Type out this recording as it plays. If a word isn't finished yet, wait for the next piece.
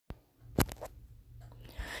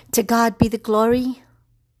To God be the glory.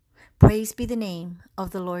 Praise be the name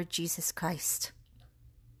of the Lord Jesus Christ.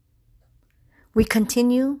 We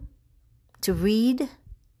continue to read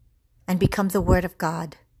and become the Word of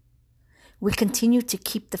God. We continue to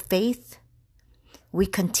keep the faith. We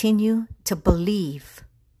continue to believe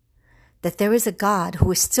that there is a God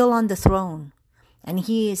who is still on the throne and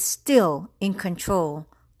He is still in control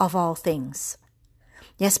of all things.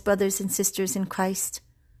 Yes, brothers and sisters in Christ,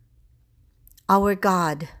 our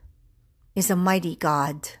God is a mighty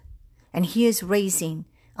God, and He is raising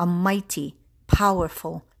a mighty,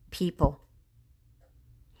 powerful people.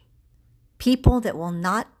 People that will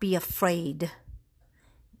not be afraid.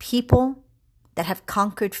 People that have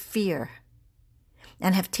conquered fear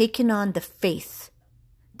and have taken on the faith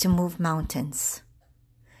to move mountains.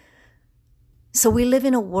 So we live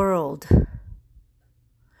in a world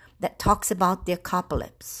that talks about the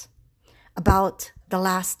apocalypse, about the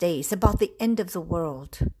last days, about the end of the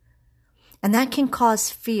world. And that can cause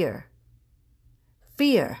fear.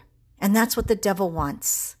 Fear. And that's what the devil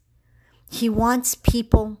wants. He wants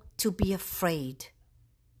people to be afraid,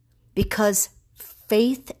 because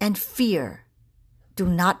faith and fear do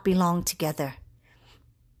not belong together.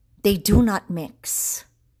 They do not mix.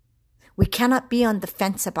 We cannot be on the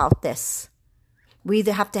fence about this. We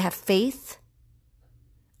either have to have faith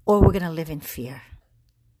or we're going to live in fear.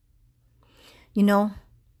 You know,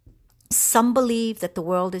 some believe that the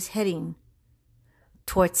world is heading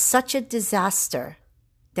towards such a disaster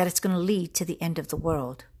that it's going to lead to the end of the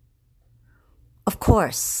world. Of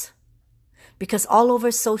course, because all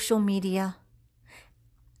over social media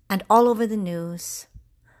and all over the news,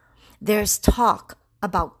 there's talk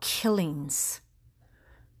about killings,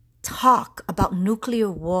 talk about nuclear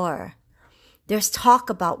war. There's talk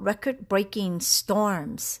about record-breaking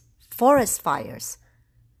storms, forest fires,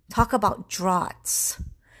 talk about droughts,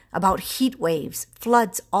 about heat waves,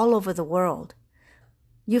 floods all over the world.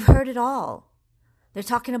 You've heard it all. They're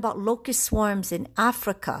talking about locust swarms in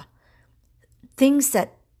Africa, things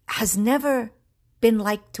that has never been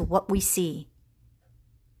like to what we see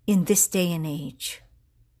in this day and age.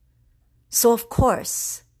 So of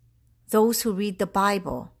course, those who read the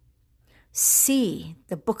Bible see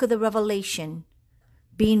the book of the Revelation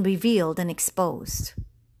being revealed and exposed.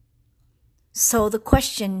 So the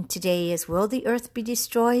question today is, will the earth be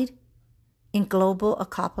destroyed in global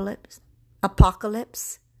apocalypse?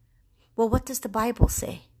 Well, what does the Bible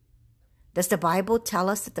say? Does the Bible tell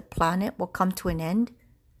us that the planet will come to an end?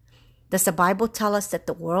 Does the Bible tell us that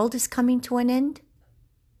the world is coming to an end?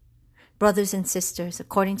 Brothers and sisters,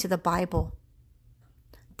 according to the Bible,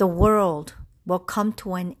 the world will come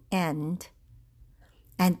to an end,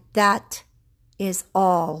 and that is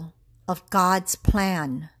all of God's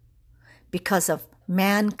plan because of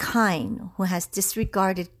mankind who has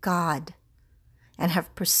disregarded God and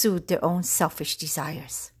have pursued their own selfish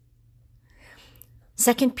desires.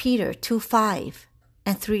 2 Peter 2:5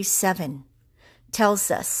 and 3:7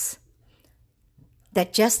 tells us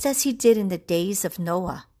that just as He did in the days of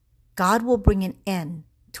Noah, God will bring an end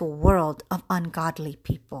to a world of ungodly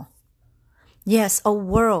people. Yes, a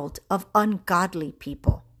world of ungodly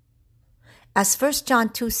people. As 1 John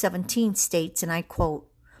 2:17 states, and I quote,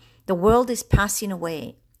 "The world is passing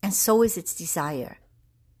away, and so is its desire."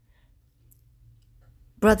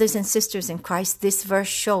 Brothers and sisters in Christ, this verse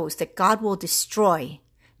shows that God will destroy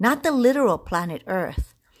not the literal planet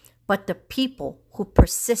Earth, but the people who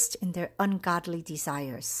persist in their ungodly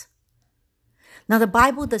desires. Now, the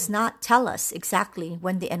Bible does not tell us exactly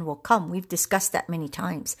when the end will come. We've discussed that many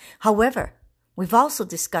times. However, we've also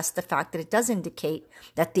discussed the fact that it does indicate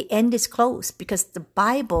that the end is close, because the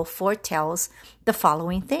Bible foretells the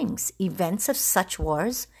following things: events of such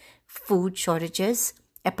wars, food shortages,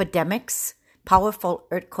 epidemics, powerful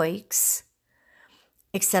earthquakes,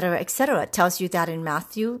 etc., etc. It tells you that in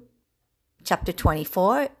Matthew chapter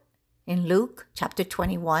 24, in Luke chapter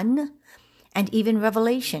 21, and even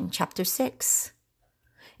Revelation chapter 6.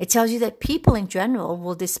 It tells you that people in general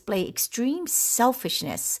will display extreme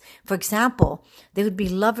selfishness. For example, they would be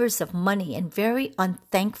lovers of money and very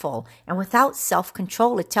unthankful and without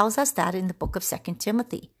self-control. It tells us that in the book of 2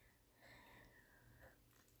 Timothy.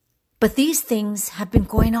 But these things have been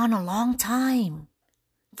going on a long time,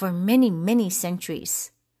 for many, many centuries.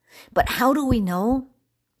 But how do we know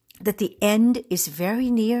that the end is very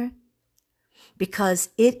near? Because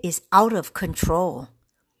it is out of control.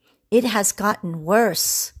 It has gotten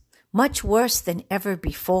worse, much worse than ever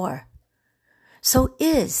before. So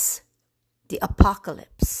is the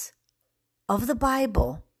apocalypse of the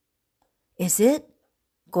Bible, is it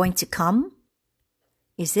going to come?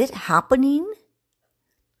 Is it happening?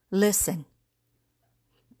 Listen,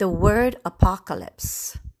 the word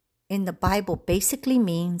apocalypse in the Bible basically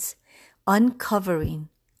means uncovering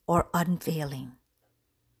or unveiling.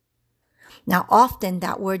 Now, often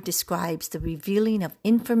that word describes the revealing of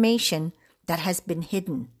information that has been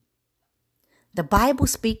hidden. The Bible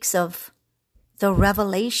speaks of the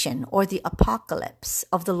revelation or the apocalypse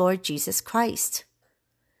of the Lord Jesus Christ,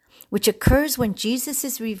 which occurs when Jesus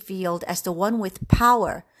is revealed as the one with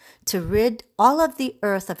power to rid all of the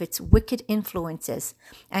earth of its wicked influences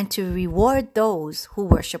and to reward those who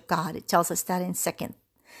worship God. It tells us that in 2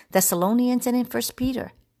 Thessalonians and in 1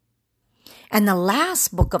 Peter. And the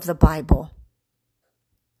last book of the Bible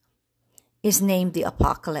is named the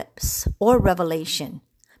Apocalypse or Revelation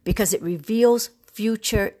because it reveals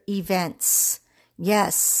future events.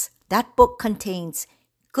 Yes, that book contains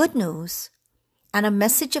good news and a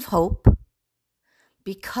message of hope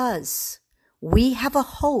because we have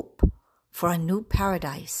a hope for a new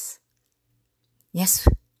paradise. Yes,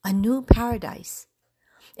 a new paradise.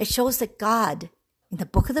 It shows that God, in the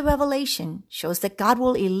book of the Revelation, shows that God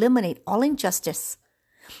will eliminate all injustice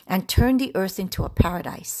and turn the earth into a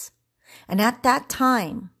paradise. And at that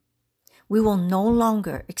time, we will no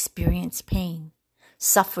longer experience pain,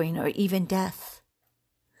 suffering, or even death.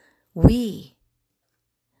 We,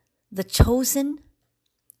 the chosen,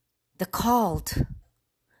 the called,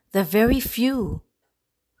 the very few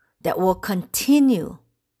that will continue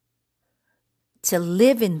to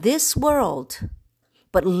live in this world,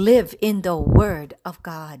 but live in the Word of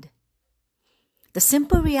God. The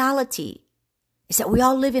simple reality is that we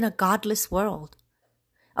all live in a godless world.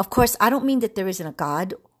 Of course, I don't mean that there isn't a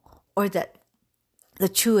God or that the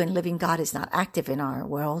true and living God is not active in our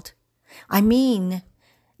world. I mean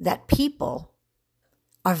that people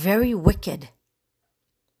are very wicked.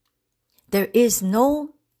 There is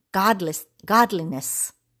no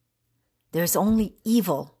godliness. There's only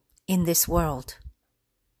evil in this world.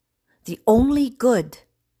 The only good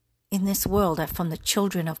in this world are from the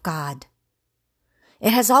children of God.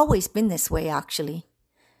 It has always been this way, actually,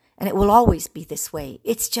 and it will always be this way.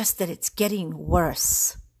 It's just that it's getting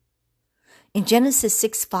worse. In Genesis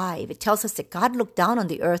 6:5, it tells us that God looked down on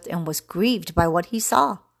the earth and was grieved by what he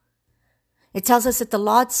saw. It tells us that the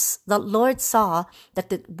Lord saw that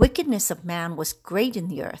the wickedness of man was great in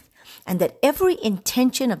the earth, and that every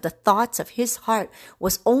intention of the thoughts of his heart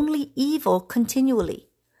was only evil continually.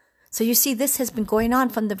 So you see, this has been going on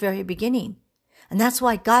from the very beginning. And that's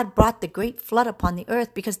why God brought the great flood upon the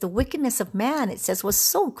earth, because the wickedness of man, it says, was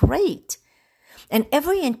so great. And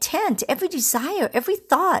every intent, every desire, every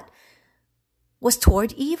thought was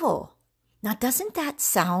toward evil. Now, doesn't that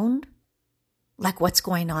sound like what's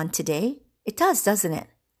going on today? It does, doesn't it?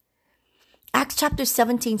 Acts chapter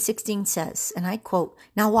 17:16 says, and I quote,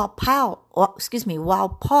 "Now while Paul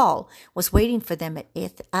was waiting for them at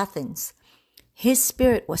Athens, his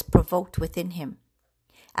spirit was provoked within him,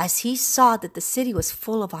 as he saw that the city was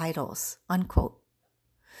full of idols," unquote.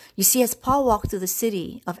 You see, as Paul walked through the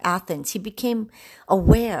city of Athens, he became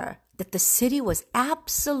aware that the city was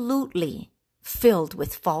absolutely filled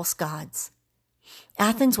with false gods.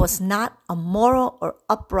 Athens was not a moral or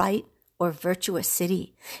upright or virtuous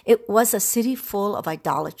city. It was a city full of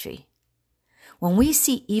idolatry. When we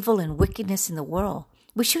see evil and wickedness in the world,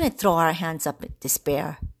 we shouldn't throw our hands up in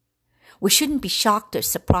despair. We shouldn't be shocked or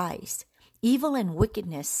surprised. Evil and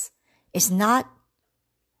wickedness is not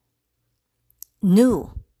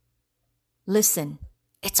new. Listen,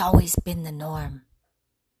 it's always been the norm.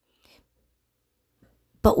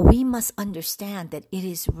 But we must understand that it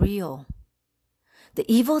is real. The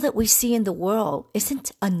evil that we see in the world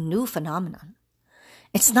isn't a new phenomenon.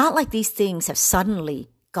 It's not like these things have suddenly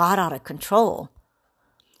got out of control.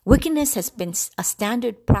 Wickedness has been a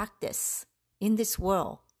standard practice in this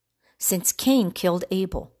world since Cain killed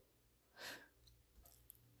Abel.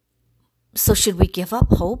 So should we give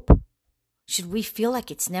up hope? Should we feel like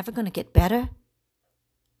it's never going to get better?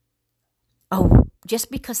 Oh, just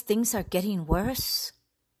because things are getting worse?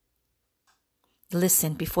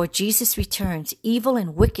 Listen, before Jesus returns, evil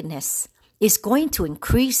and wickedness is going to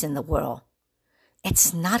increase in the world.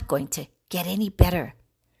 It's not going to get any better.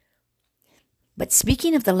 But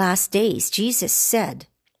speaking of the last days, Jesus said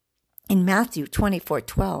in Matthew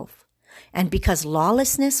 24:12, "And because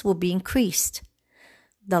lawlessness will be increased,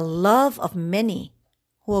 the love of many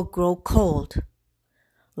will grow cold."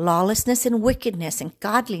 Lawlessness and wickedness and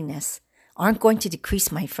godliness aren't going to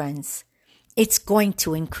decrease, my friends. It's going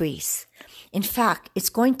to increase. In fact, it's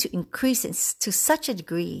going to increase to such a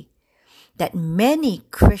degree that many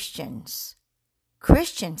Christians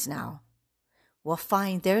now, will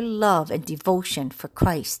find their love and devotion for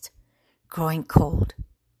Christ growing cold.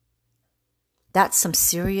 That's some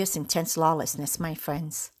serious, intense lawlessness, my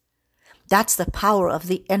friends. That's the power of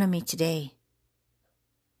the enemy today.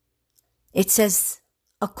 It says,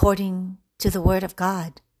 according to the word of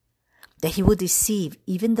God, that he will deceive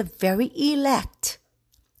even the very elect,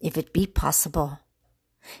 if it be possible.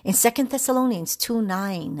 In 2 Thessalonians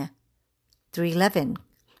 2:9-11,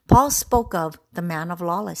 Paul spoke of the man of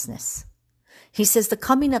lawlessness. He says the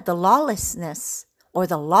coming of the lawlessness, or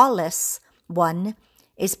the lawless one,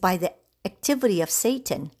 is by the activity of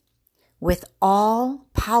Satan, with all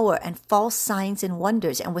power and false signs and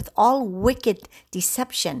wonders, and with all wicked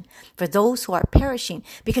deception for those who are perishing,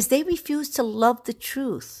 because they refuse to love the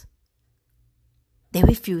truth. They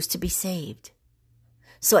refuse to be saved.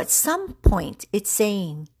 So at some point, it's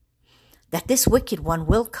saying that this wicked one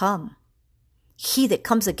will come. He that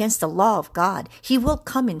comes against the law of God, he will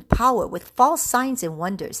come in power with false signs and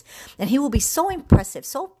wonders. And he will be so impressive,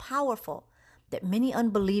 so powerful, that many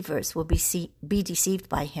unbelievers will be deceived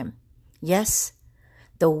by him. Yes,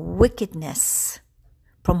 the wickedness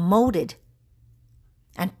promoted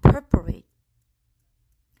and perpetrated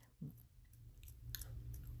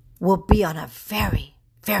will be on a very,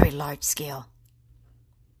 very large scale.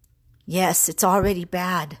 Yes, it's already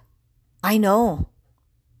bad. I know.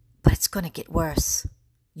 But it's going to get worse.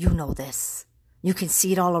 You know this. You can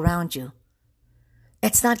see it all around you.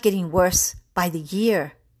 It's not getting worse by the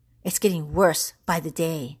year. It's getting worse by the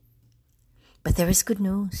day. But there is good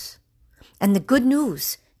news. And the good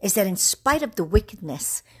news is that in spite of the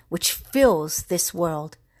wickedness which fills this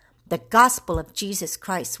world, the gospel of Jesus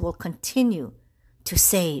Christ will continue to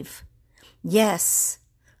save. Yes,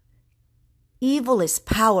 evil is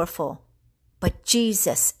powerful, but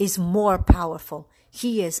Jesus is more powerful.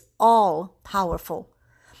 He is all powerful.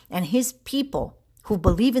 And his people who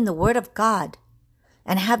believe in the word of God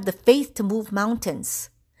and have the faith to move mountains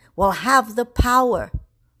will have the power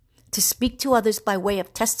to speak to others by way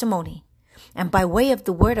of testimony and by way of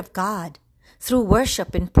the word of God through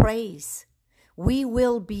worship and praise. We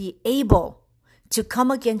will be able to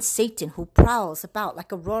come against Satan, who prowls about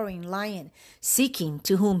like a roaring lion, seeking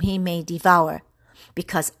to whom he may devour.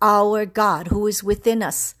 Because our God, who is within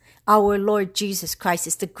us, our Lord Jesus Christ,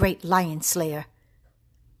 is the great lion slayer.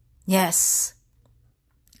 Yes,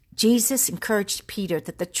 Jesus encouraged Peter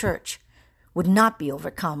that the church would not be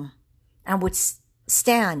overcome and would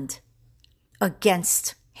stand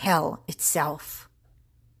against hell itself.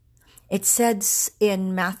 It says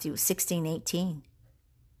in Matthew 16:18,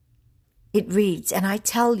 it reads, "And I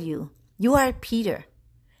tell you, you are Peter,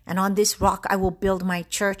 and on this rock I will build my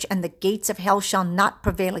church, and the gates of hell shall not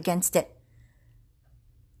prevail against it."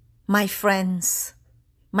 My friends,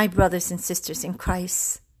 my brothers and sisters in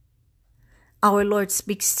Christ, our Lord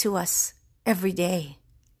speaks to us every day.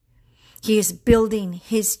 He is building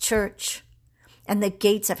his church, and the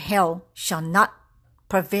gates of hell shall not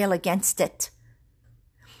prevail against it.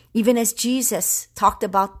 Even as Jesus talked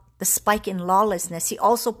about the spike in lawlessness, he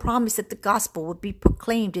also promised that the gospel would be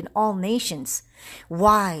proclaimed in all nations.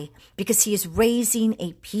 Why? Because he is raising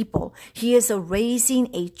a people. He is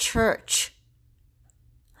raising a church.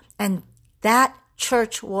 And that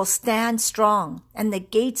church will stand strong, and the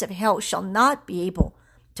gates of hell shall not be able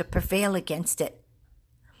to prevail against it.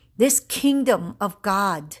 This kingdom of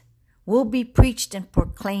God will be preached and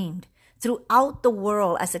proclaimed throughout the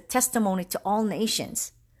world as a testimony to all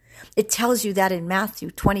nations. It tells you that in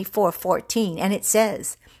Matthew 24:14, and it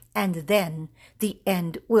says, "And then the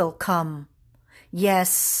end will come."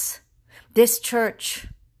 Yes, this church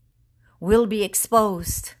will be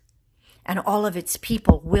exposed, and all of its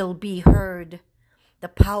people will be heard. The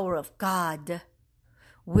power of God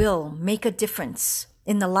will make a difference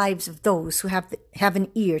in the lives of those who have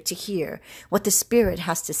an ear to hear what the Spirit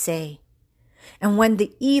has to say. And when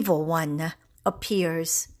the evil one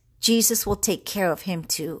appears, Jesus will take care of him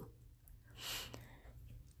too.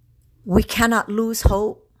 We cannot lose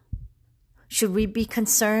hope. Should we be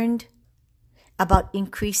concerned about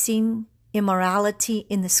increasing immorality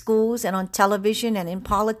in the schools and on television and in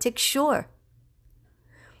politics? Sure.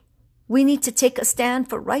 We need to take a stand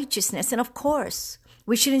for righteousness. And of course,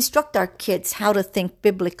 we should instruct our kids how to think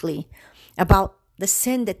biblically about the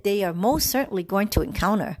sin that they are most certainly going to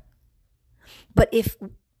encounter. But if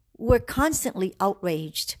we're constantly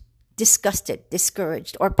outraged, disgusted,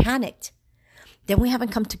 discouraged, or panicked, then we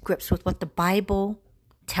haven't come to grips with what the Bible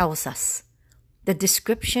tells us, the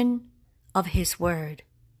description of his word.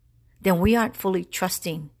 Then we aren't fully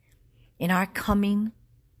trusting in our coming,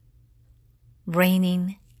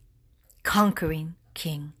 reigning, conquering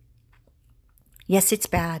King. Yes, it's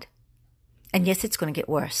bad. And yes, it's going to get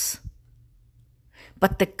worse.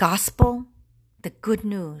 But the gospel, the good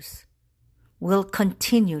news, will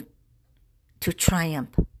continue to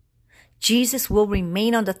triumph. Jesus will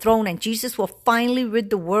remain on the throne, and Jesus will finally rid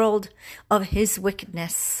the world of his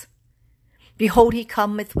wickedness. Behold, he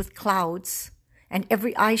cometh with clouds, and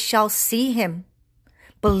every eye shall see him.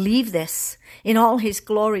 Believe this, in all his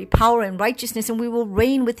glory, power, and righteousness, and we will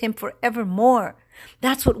reign with him forevermore.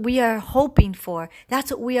 That's what we are hoping for.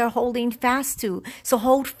 That's what we are holding fast to. So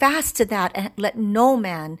hold fast to that, and let no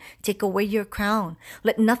man take away your crown.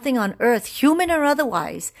 Let nothing on earth, human or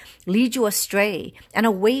otherwise, lead you astray and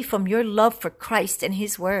away from your love for Christ and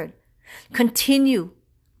his word. Continue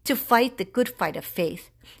to fight the good fight of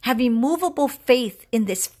faith. Have immovable faith in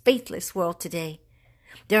this faithless world today.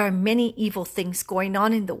 There are many evil things going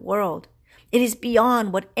on in the world. It is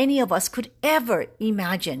beyond what any of us could ever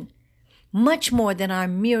imagine. Much more than our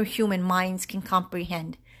mere human minds can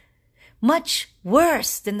comprehend. Much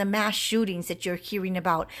worse than the mass shootings that you're hearing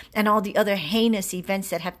about and all the other heinous events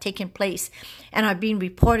that have taken place and are being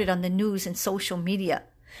reported on the news and social media.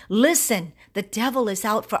 Listen, the devil is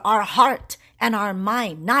out for our heart and our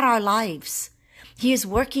mind, not our lives. He is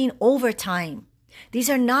working overtime. These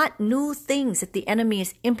are not new things that the enemy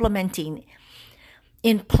is implementing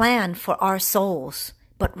in plan for our souls,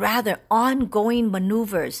 but rather ongoing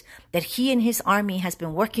maneuvers that he and his army has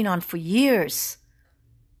been working on for years,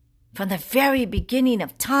 from the very beginning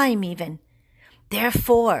of time even.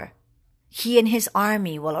 Therefore, he and his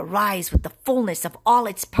army will arise with the fullness of all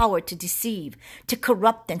its power to deceive, to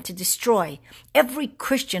corrupt, and to destroy every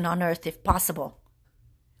Christian on earth if possible.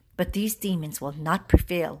 But these demons will not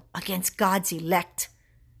prevail against God's elect,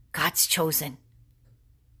 God's chosen.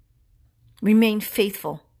 Remain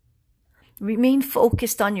faithful. Remain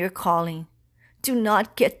focused on your calling. Do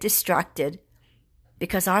not get distracted,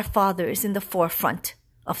 because our Father is in the forefront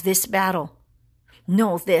of this battle.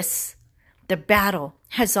 Know this, the battle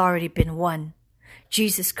has already been won.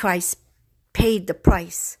 Jesus Christ paid the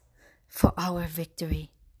price for our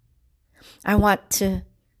victory. I want to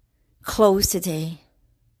close today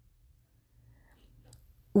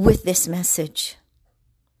with this message.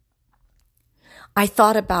 I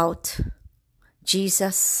thought about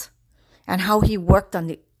Jesus and how he walked on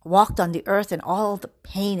the earth and all the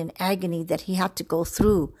pain and agony that he had to go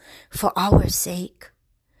through for our sake.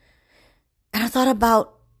 And I thought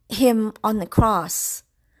about him on the cross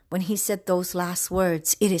when he said those last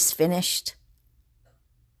words, "It is finished.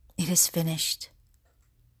 It is finished."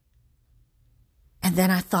 And then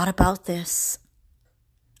I thought about this.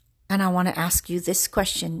 And I want to ask you this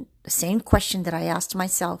question, the same question that I asked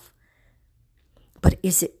myself. But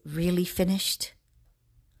is it really finished?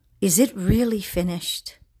 Is it really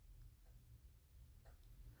finished?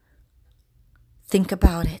 Think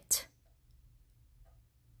about it.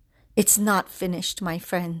 It's not finished, my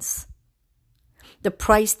friends. The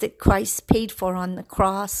price that Christ paid for on the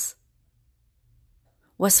cross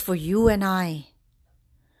was for you and I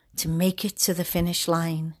to make it to the finish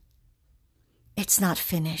line. It's not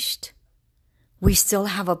finished. We still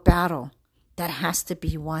have a battle that has to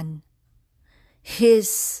be won.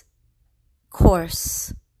 His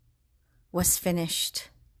course was finished,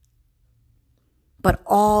 but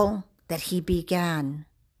all that he began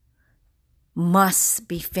must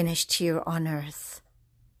be finished here on earth.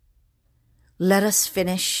 Let us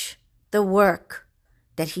finish the work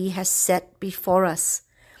that he has set before us.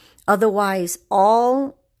 Otherwise,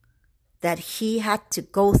 all that he had to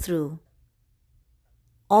go through,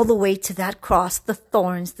 all the way to that cross, the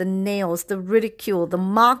thorns, the nails, the ridicule, the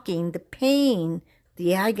mocking, the pain,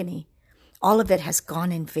 the agony, all of it has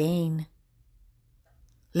gone in vain.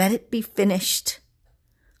 Let it be finished.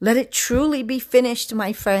 Let it truly be finished,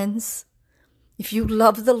 my friends. If you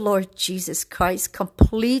love the Lord Jesus Christ,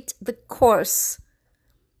 complete the course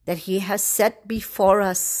that he has set before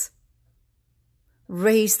us.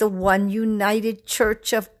 Raise the one united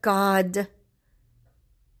church of God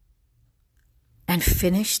and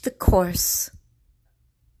finish the course,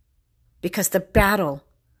 because the battle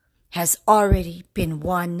has already been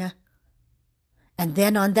won. And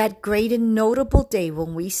then on that great and notable day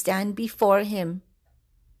when we stand before him,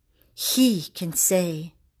 he can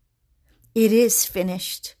say, "It is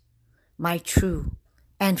finished, my true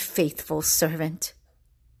and faithful servant."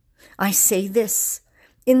 I say this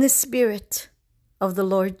in the Spirit of the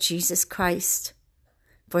Lord Jesus Christ,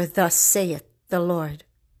 for thus saith the Lord.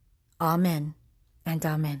 Amen and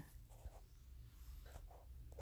amen.